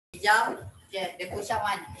jump. Yeah, the push up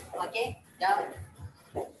one. Okay, jump.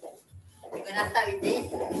 We're gonna start with this.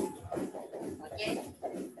 Okay.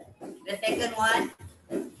 The second one.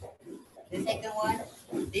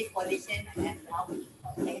 This position and up.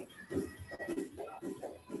 Okay.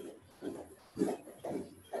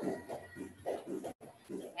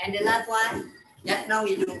 And the last one, just now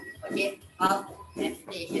we do. Okay, up and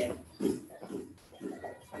stay here.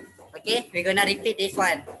 Okay, we're gonna repeat this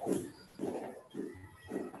one.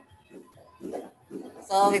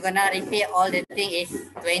 So we're gonna repeat all the thing is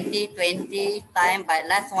 20 time, but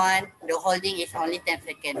last one, the holding is only 10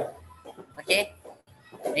 seconds. Okay,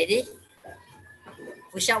 ready?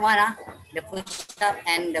 Push up one, the push up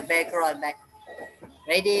and the back roll back.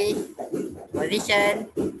 Ready? Position.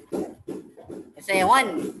 Say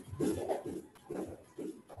 1.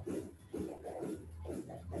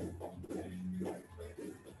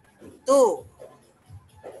 2.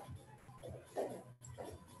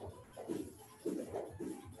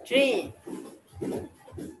 3.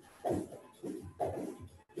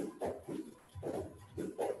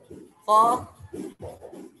 4.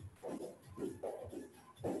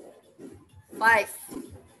 5.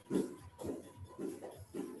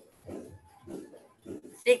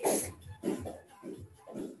 6.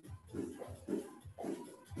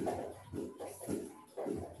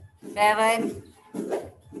 7.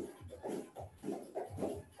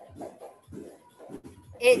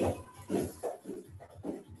 8.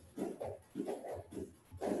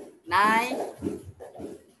 9.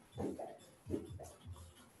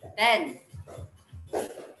 10.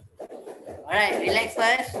 Alright, relax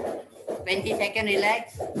first. 20 seconds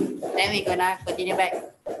relax. Then we're gonna continue back.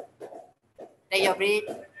 Take your breath.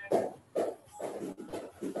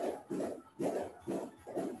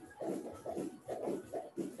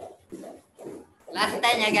 Last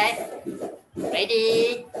 10 ya guys.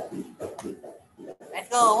 Ready? Let's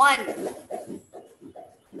go. 1.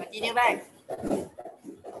 Continue back.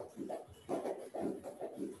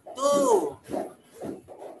 2.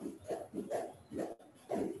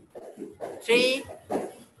 3.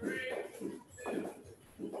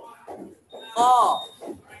 4.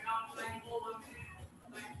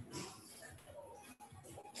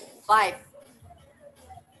 5.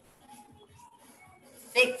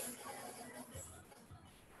 6.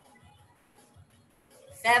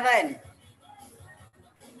 7.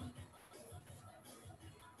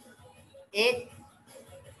 8.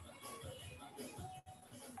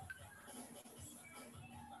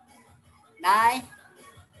 9.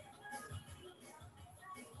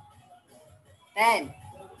 10.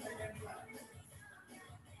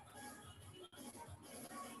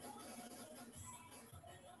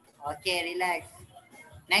 Okay, relax.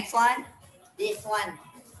 Next one. This one.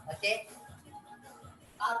 Okay.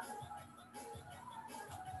 Up.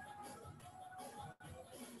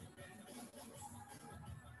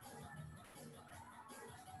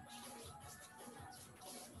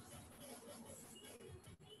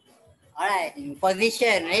 All right, in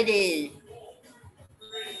position, ready.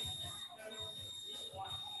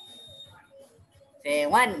 Say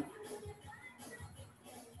 1,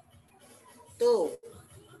 2,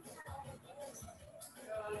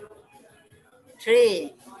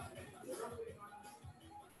 3,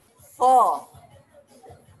 4,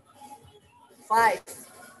 5,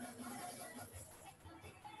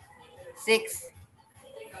 6,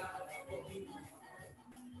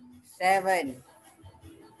 7.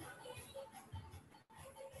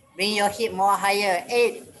 Bring your hip more higher.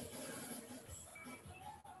 8.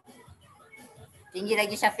 Tinggi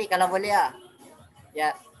lagi Syafiq kalau boleh lah.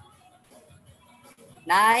 Ya.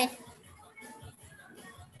 9.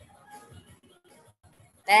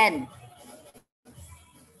 10.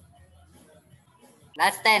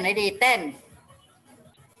 Last 10. Ready? 10.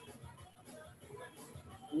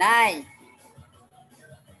 9.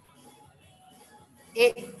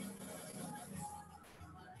 8.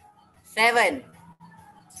 7.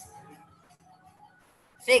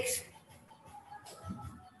 6.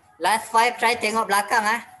 Last 5, try tengok belakang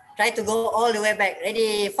Try to go all the way back.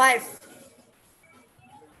 Ready? 5.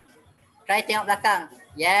 Try tengok belakang.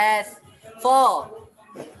 Yes. 4.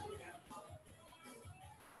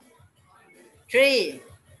 3.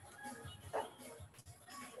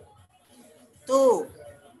 2.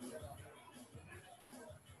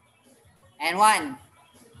 And 1.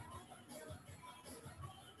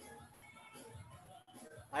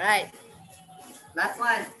 All right. Last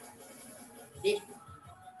one. This.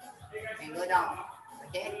 And go down.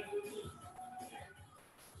 Okay.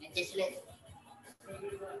 And just let.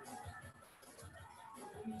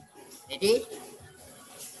 Ready?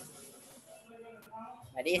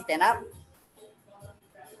 Ready? Stand up.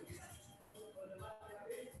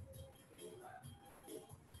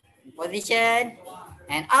 Position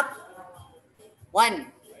and up. 1,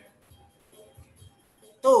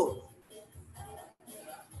 2,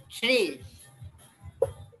 3,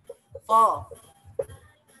 4,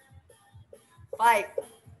 5,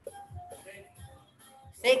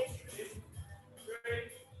 6,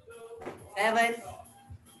 7,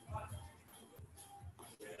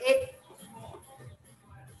 8,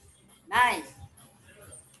 9,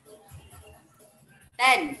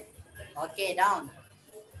 10. Okay, down.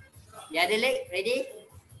 The other leg, ready?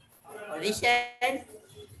 Position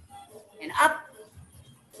and up.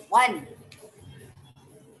 1,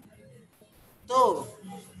 2,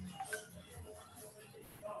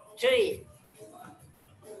 3,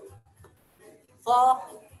 4,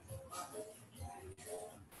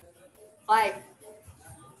 5,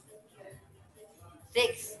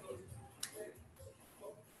 6,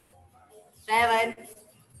 7,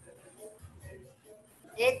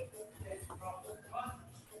 8,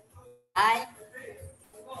 9,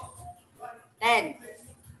 10.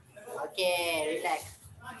 Okay, relax.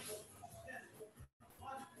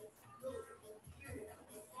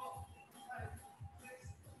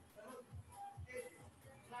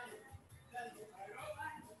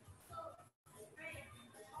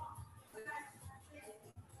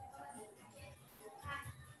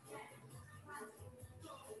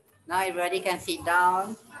 Now everybody can sit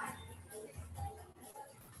down.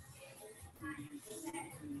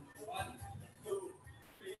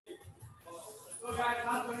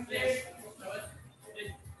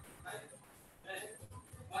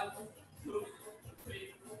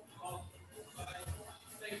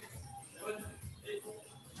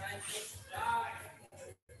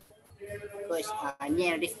 Coach,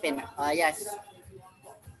 ni yang wristband. Yes.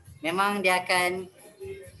 Memang dia akan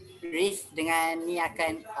wrist dengan ni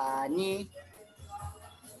akan ni.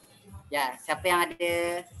 Ya, siapa yang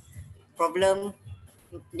ada problem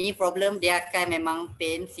ni problem dia akan memang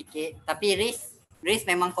pain sikit, tapi wrist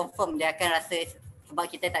memang confirm dia akan rasa sebab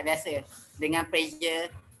kita tak biasa dengan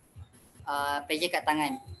pressure kat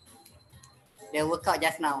tangan. The workout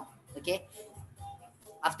just now. Okay.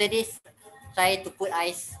 After this, try to put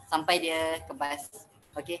ice sampai dia kebas.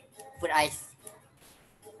 Okay. Put ice.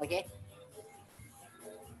 Okay.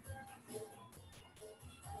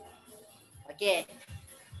 Okay.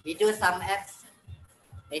 We do some abs.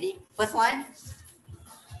 Ready? First one,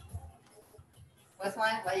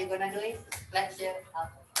 what you're gonna do is flexion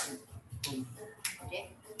up.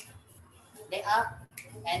 Okay. Leg up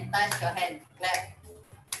and touch your hand. Clap,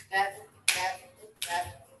 clap, clap, clap,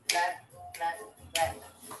 clap, clap, clap.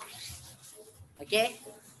 Okay.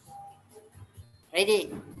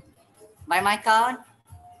 Ready? By my count,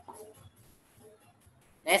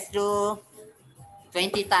 let's do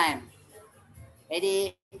 20 times.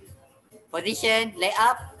 Ready? Position, leg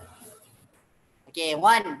up. Okay,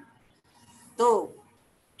 1, 2,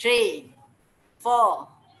 3, 4,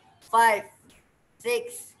 5,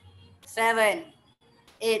 6, 7,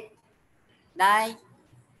 8, 9,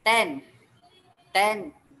 10.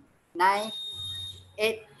 10, 9,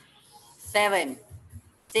 8, 7,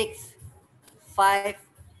 6, 5,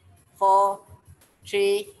 4,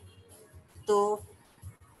 3, 2,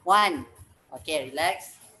 1. Okay,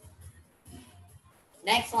 relax.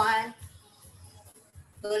 Next one.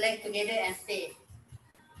 2 legs together and stay.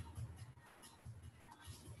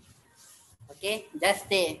 Okay, just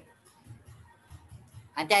stay.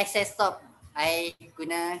 Until I say stop, I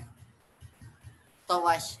gonna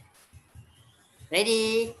stopwatch.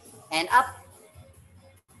 Ready and up.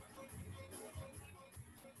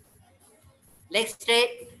 Leg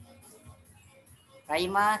straight.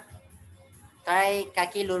 Rahima, try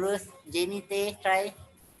kaki lurus. Jenny Teh, try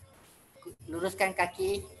luruskan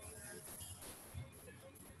kaki.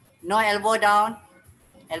 No elbow down,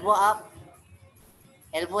 elbow up.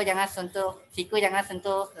 Elbow jangan sentuh, siku jangan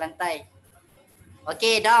sentuh lantai.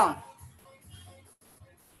 Okay, down.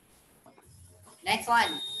 Next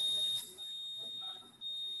one.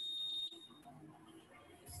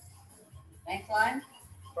 Next one,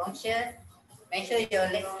 from here. Make sure your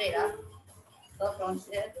leg straight up. So from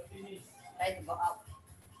here, try to go up.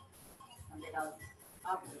 And then down.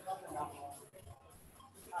 Up, down.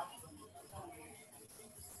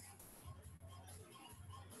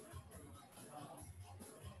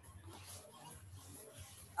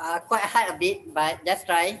 Quite hard a bit, but just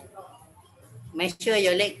try. Make sure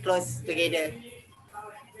your leg close together.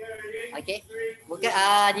 Okay. Bukan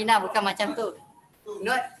Dina, bukan macam tu.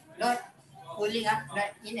 Not pulling up, not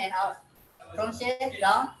in and out. From here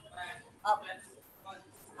down, up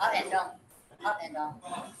and down, up and down.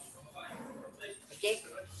 Okay.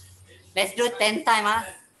 Let's do 10 times.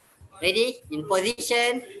 Ready? In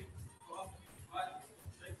position.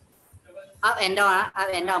 Up and down, up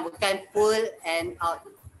and down. Bukan pull and out.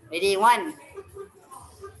 Ready, 1.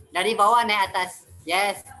 Dari bawah naik atas.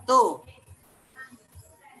 Yes, 2.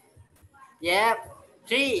 Yep,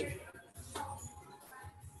 3.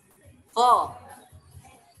 4.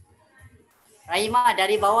 Rahimah,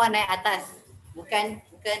 dari bawah naik atas. Bukan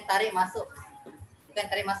tarik masuk. Bukan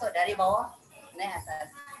tarik masuk, dari bawah naik atas.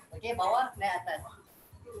 Okay, bawah naik atas.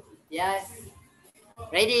 Yes.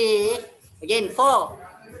 Ready? Again, 4.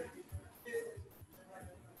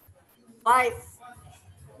 5.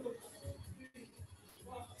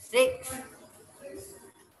 6.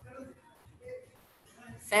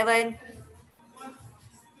 7.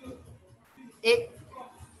 8.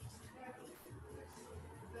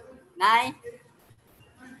 9.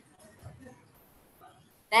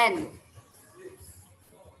 10.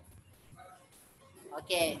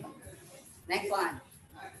 Okay. Next one.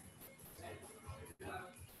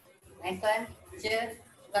 Next one. Cheer.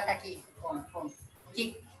 Buka kaki. Form.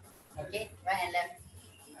 Kick. Okay. Right and left.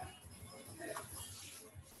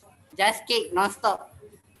 Just kick non-stop.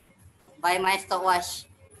 By my stopwatch.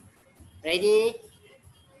 Ready?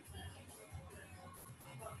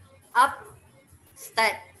 Up.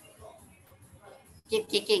 Start. Keep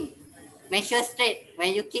kicking. Make sure straight.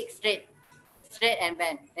 When you kick straight. Straight and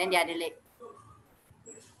bend. Then the other leg.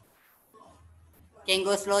 Can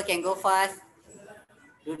go slow, can go fast.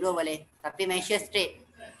 Duduk boleh. Tapi make sure straight.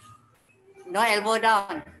 No elbow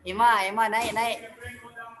down. Ima naik.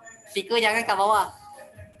 Siku jangan kat bawah.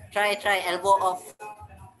 Try elbow off.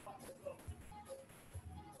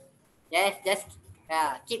 Yes, just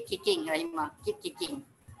keep kicking, Ima. Keep kicking.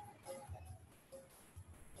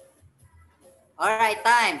 Alright,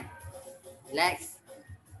 time. Relax.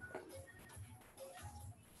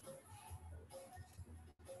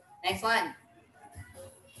 Next one.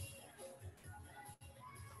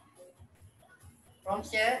 From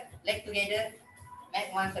here, leg together,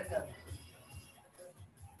 make one circle.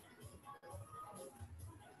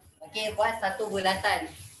 Okay, buat satu bulatan.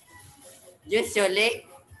 Use your leg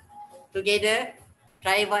together,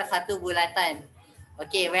 try buat satu bulatan.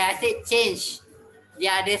 Okay, when I say change the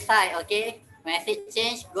other side, okay? When I say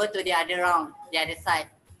change, go to the other round, the other side.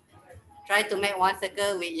 Try to make one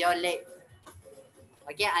circle with your leg.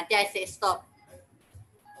 Okay, until I say stop.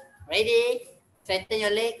 Ready? Straighten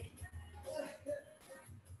your leg.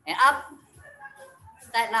 And up.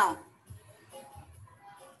 Start now.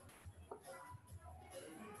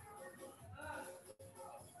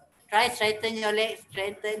 Try straighten your leg,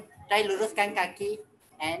 straighten. Try luruskan kaki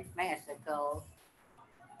and make a circle.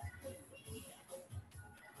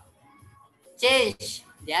 Change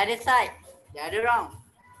the other side, the other round.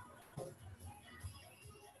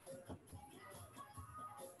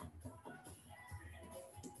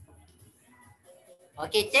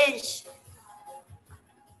 Okay, change.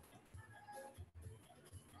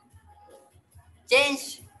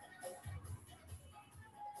 Change.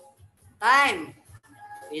 Time.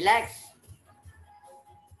 Relax.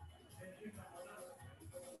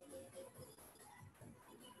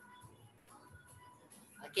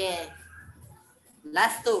 Okay.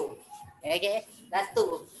 Last 2. Okay. Last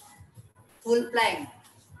 2. Full plank.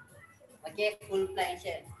 Okay. Full plank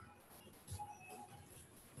here.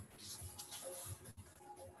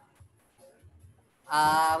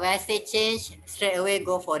 When I say change, straight away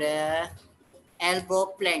go for the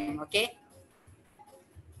elbow plank. Okay.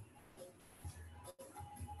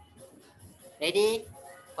 Ready?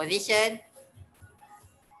 Position.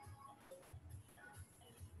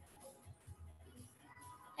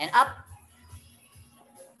 And up.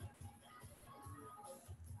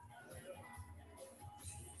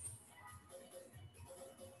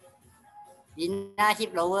 Dina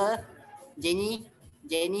hip lower. Jenny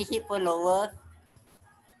hip pun lower.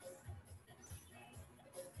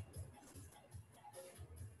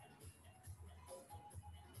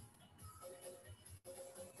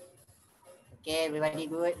 Okay, everybody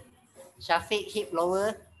good. Syafiq hip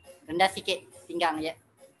lower. Rendah sikit pinggang je.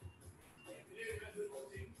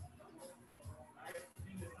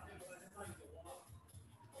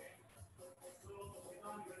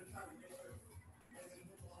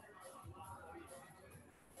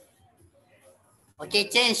 Okay,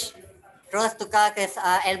 change. Terus tukar ke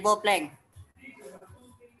elbow plank.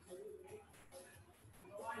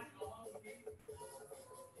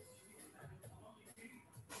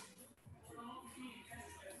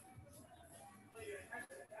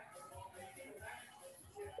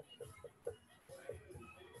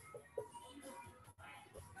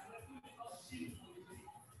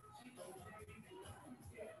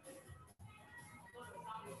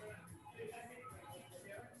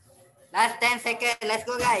 Last 10 seconds. Let's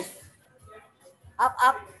go, guys. Up.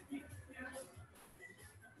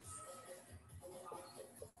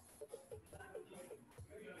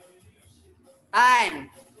 Time.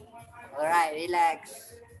 Alright, relax.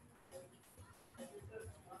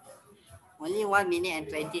 Only 1 minute and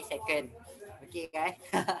 20 seconds. Okay, guys.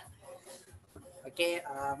 Okay,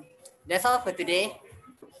 that's all for today.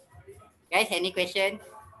 Guys, any question?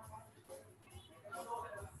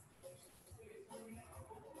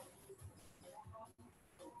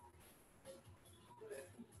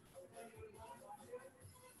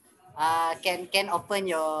 Can open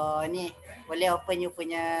your ni. Boleh open you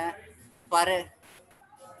punya suara.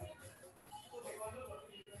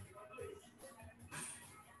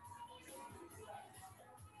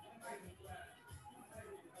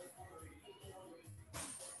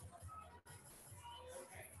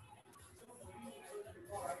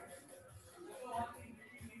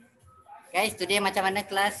 Guys, today macam mana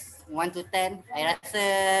kelas 1 to 10? I rasa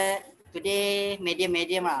today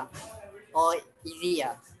medium lah. Or easy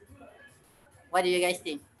lah. What do you guys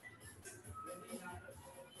think?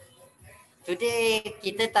 Today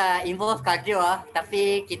kita tak involve cardio lah,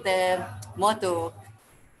 tapi kita more to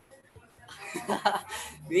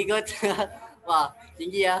we go to wah,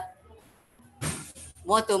 tinggi lah.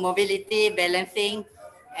 More to mobility, balancing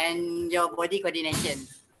and your body coordination.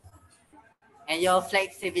 And your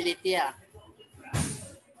flexibility lah.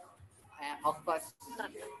 Of course.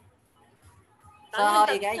 So how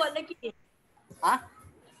Tangan you guys? tak kuat lagi. Ha?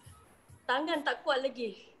 Tangan tak kuat lagi.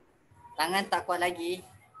 Tangan tak kuat lagi.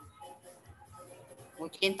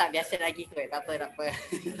 Mungkin tak biasa lagi kot. Tak apa.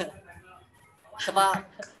 Sebab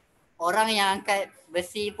orang yang angkat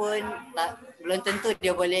besi pun belum tentu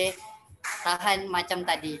dia boleh tahan macam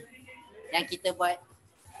tadi. Yang kita buat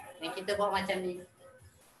macam ni.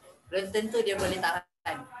 Belum tentu dia boleh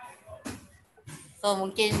tahan. So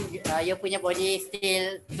mungkin you punya body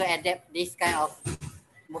still to adapt this kind of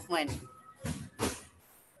movement.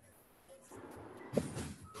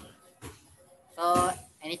 So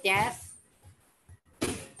anything else?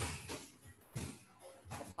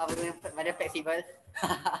 Pada fleksibel.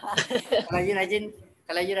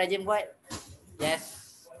 Kalau you rajin buat, yes,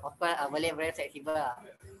 of course boleh fleksibel lah.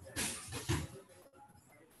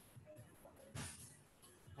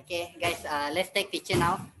 Okay guys, let's take picture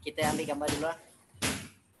now. Kita ambil gambar dulu lah.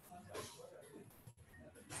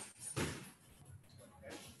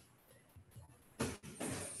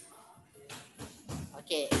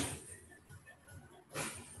 Okay.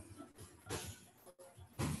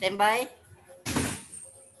 Stand by.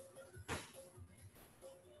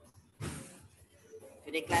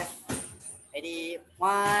 Today class. Ready?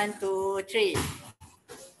 1, 2, 3.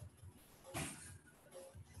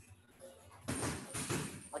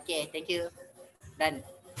 Okay, thank you. Done.